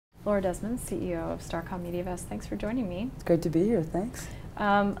Laura Desmond, CEO of Starcom MediaVest. Thanks for joining me. It's great to be here, thanks.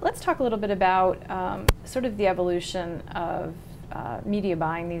 Let's talk a little bit about sort of the evolution of media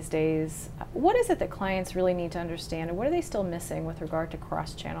buying these days. What is it that clients really need to understand, and what are they still missing with regard to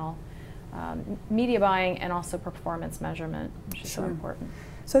cross-channel media buying and also performance measurement, which is so important?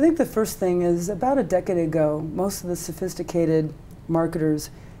 So I think the first thing is, about a decade ago, most of the sophisticated marketers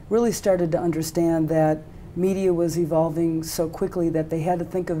really started to understand that media was evolving so quickly that they had to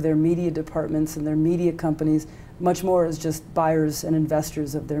think of their media departments and their media companies much more as just buyers and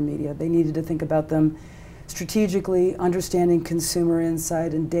investors of their media. They needed to think about them strategically, understanding consumer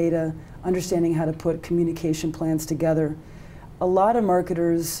insight and data, understanding how to put communication plans together. A lot of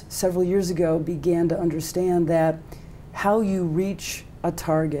marketers several years ago began to understand that how you reach a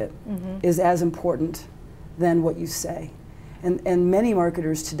target is as important than what you say. And many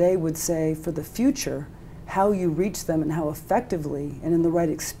marketers today would say, for the future, how you reach them and how effectively and in the right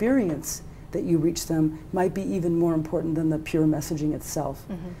experience that you reach them might be even more important than the pure messaging itself.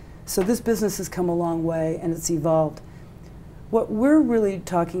 So this business has come a long way and it's evolved. What we're really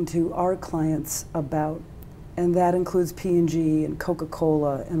talking to our clients about, and that includes P&G and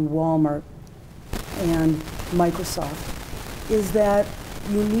Coca-Cola and Walmart and Microsoft, is that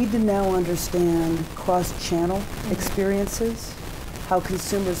you need to now understand cross-channel experiences, how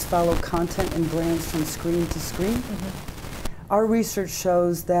consumers follow content and brands from screen to screen. Our research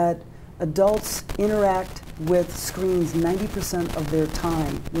shows that adults interact with screens 90% of their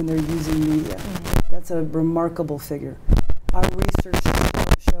time when they're using media. That's a remarkable figure. Our research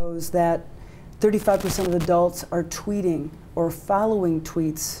shows that 35% of adults are tweeting or following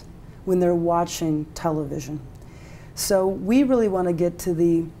tweets when they're watching television. So we really want to get to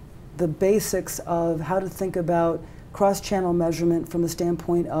the basics of how to think about cross-channel measurement from the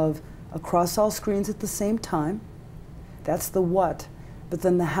standpoint of across all screens at the same time. That's the what, but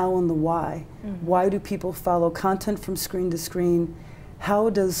then the how and the why. Why do people follow content from screen to screen? How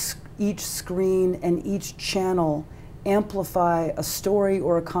does each screen and each channel amplify a story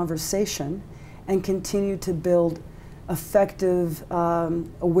or a conversation and continue to build effective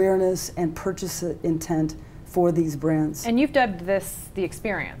awareness and purchase intent for these brands? And you've dubbed this the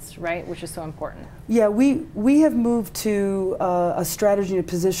experience, right, which is so important. Yeah, we have moved to a strategy and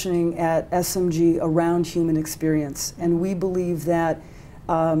positioning at SMG around human experience, and we believe that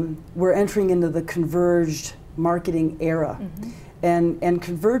we're entering into the converged marketing era. And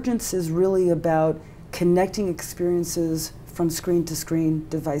convergence is really about connecting experiences from screen to screen,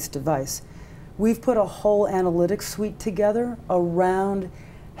 device to device. We've put a whole analytics suite together around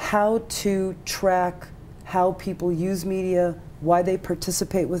how to track how people use media, why they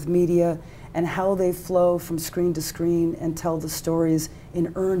participate with media, and how they flow from screen to screen and tell the stories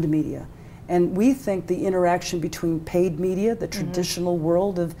in earned media. And we think the interaction between paid media, the traditional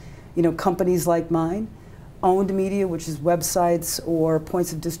world of companies like mine, owned media, which is websites or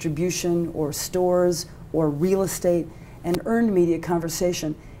points of distribution or stores or real estate, and earned media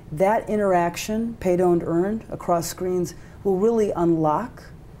conversation, that interaction, paid, owned, earned, across screens, will really unlock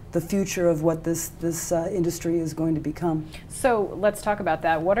the future of what this industry is going to become. So let's talk about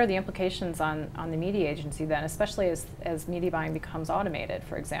that. What are the implications on the media agency then, especially as media buying becomes automated,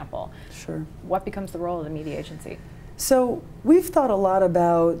 for example? Sure. What becomes the role of the media agency? So we've thought a lot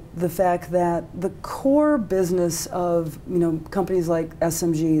about the fact that the core business of companies like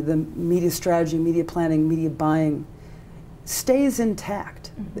SMG, the media strategy, media planning, media buying, stays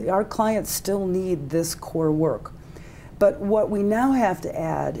intact. Our clients still need this core work. But what we now have to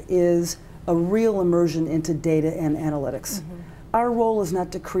add is a real immersion into data and analytics. Our role is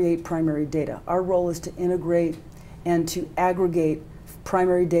not to create primary data. Our role is to integrate and to aggregate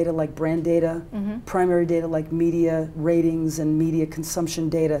primary data like brand data, primary data like media ratings and media consumption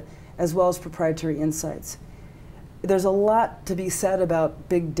data, as well as proprietary insights. There's a lot to be said about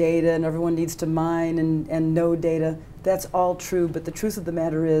big data and everyone needs to mine and know data. That's all true, but the truth of the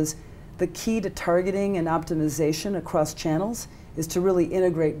matter is the key to targeting and optimization across channels is to really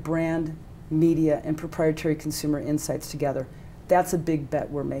integrate brand, media, and proprietary consumer insights together. That's a big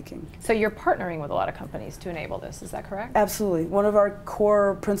bet we're making. So you're partnering with a lot of companies to enable this, is that correct? Absolutely. One of our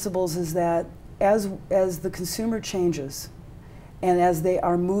core principles is that as the consumer changes and as they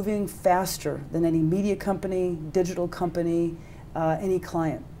are moving faster than any media company, digital company, any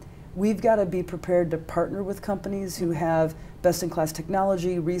client, we've got to be prepared to partner with companies who have best-in-class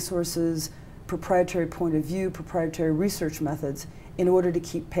technology, resources, proprietary point of view, proprietary research methods in order to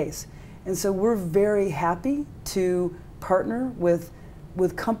keep pace. And so we're very happy to partner with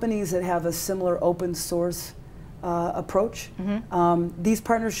companies that have a similar open source approach. These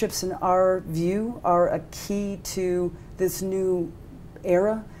partnerships, in our view, are a key to this new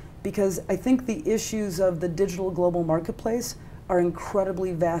era because I think the issues of the digital global marketplace are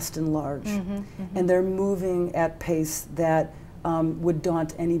incredibly vast and large, and they're moving at pace that would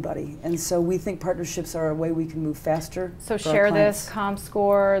daunt anybody. And so we think partnerships are a way we can move faster. So Share This,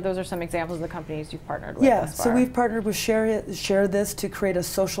 ComScore, those are some examples of the companies you've partnered with thus far. So we've partnered with Share This to create a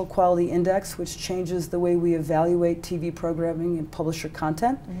social quality index, which changes the way we evaluate TV programming and publisher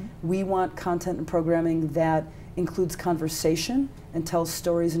content. We want content and programming that includes conversation and tells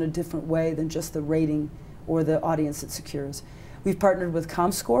stories in a different way than just the rating or the audience it secures. We've partnered with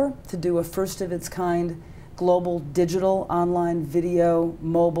ComScore to do a first of its kind global digital, online, video,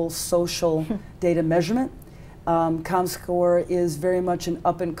 mobile, social data measurement. ComScore is very much an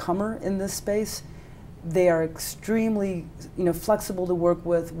up-and-comer in this space. They are extremely flexible to work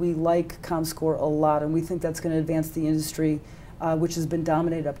with. We like ComScore a lot, and we think that's going to advance the industry, which has been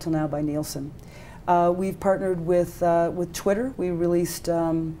dominated up till now by Nielsen. We've partnered with Twitter. We released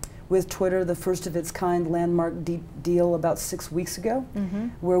with Twitter the first of its kind landmark deal about 6 weeks ago,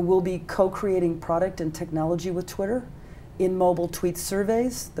 where we'll be co-creating product and technology with Twitter in mobile tweet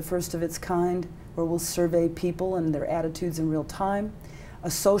surveys, the first of its kind, where we'll survey people and their attitudes in real time.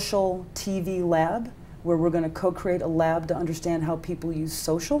 A social TV lab, where we're going to co-create a lab to understand how people use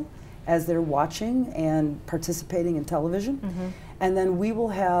social as they're watching and participating in television. And then we will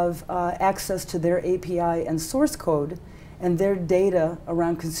have access to their API and source code, and their data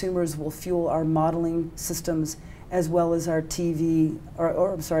around consumers will fuel our modeling systems as well as our TV,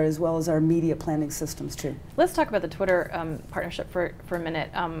 as well as our media planning systems too. Let's talk about the Twitter partnership for a minute.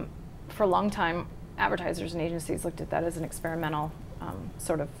 For a long time, advertisers and agencies looked at that as an experimental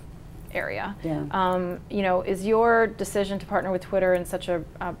sort of area. Is your decision to partner with Twitter in such a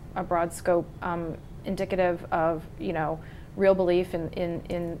broad scope indicative of real belief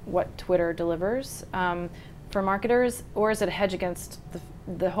in what Twitter delivers for marketers, or is it a hedge against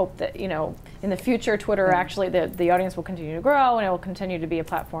the hope that in the future Twitter actually the audience will continue to grow and it will continue to be a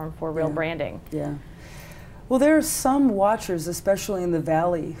platform for real branding? Well, there are some watchers, especially in the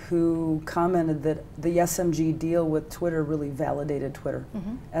Valley, who commented that the SMG deal with Twitter really validated Twitter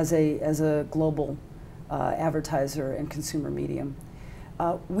as a global advertiser and consumer medium.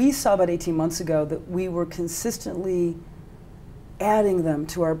 We saw about 18 months ago that we were consistently adding them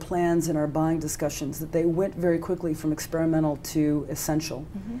to our plans and our buying discussions, that they went very quickly from experimental to essential.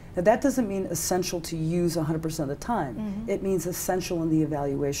 Now that doesn't mean essential to use 100% of the time. It means essential in the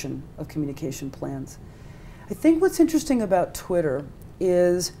evaluation of communication plans. I think what's interesting about Twitter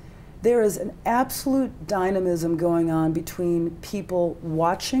is there is an absolute dynamism going on between people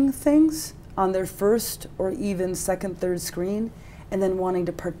watching things on their first or even second, third screen, and then wanting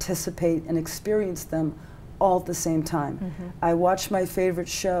to participate and experience them all at the same time. I watch my favorite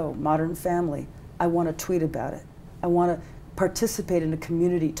show, Modern Family. I want to tweet about it. I want to participate in a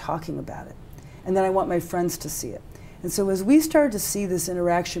community talking about it. And then I want my friends to see it. And so as we started to see this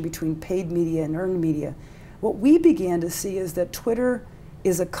interaction between paid media and earned media, what we began to see is that Twitter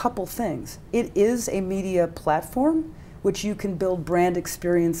is a couple things. It is a media platform which you can build brand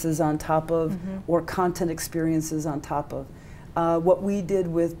experiences on top of or content experiences on top of. What we did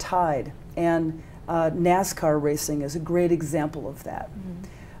with Tide and NASCAR racing is a great example of that.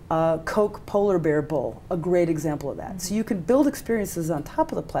 Coke Polar Bear Bowl, a great example of that. So you can build experiences on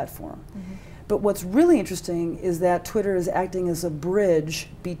top of the platform. But what's really interesting is that Twitter is acting as a bridge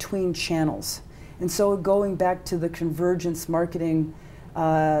between channels. And so going back to the convergence marketing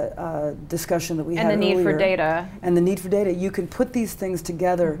discussion that we had earlier. And the need for data. And the need for data. You can put these things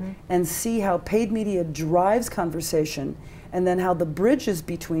together and see how paid media drives conversation, and then how the bridges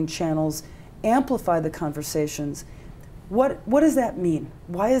between channels amplify the conversations. What does that mean?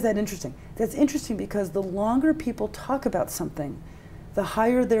 Why is that interesting? That's interesting because the longer people talk about something, the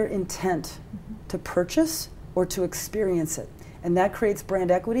higher their intent to purchase or to experience it. And that creates brand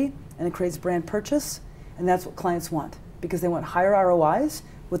equity, and it creates brand purchase, and that's what clients want, because they want higher ROIs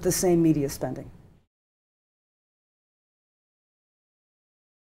with the same media spending.